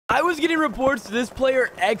I was getting reports to this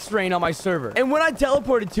player XRaying on my server, and when I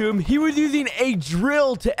teleported to him, he was using a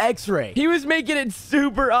drill to X-ray. He was making it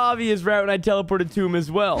super obvious right when I teleported to him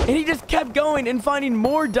as well, and he just kept going and finding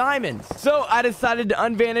more diamonds. So I decided to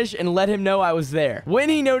unvanish and let him know I was there. When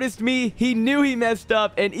he noticed me, he knew he messed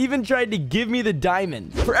up and even tried to give me the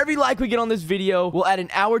diamonds. For every like we get on this video, we'll add an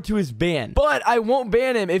hour to his ban, but I won't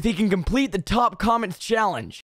ban him if he can complete the top comments challenge.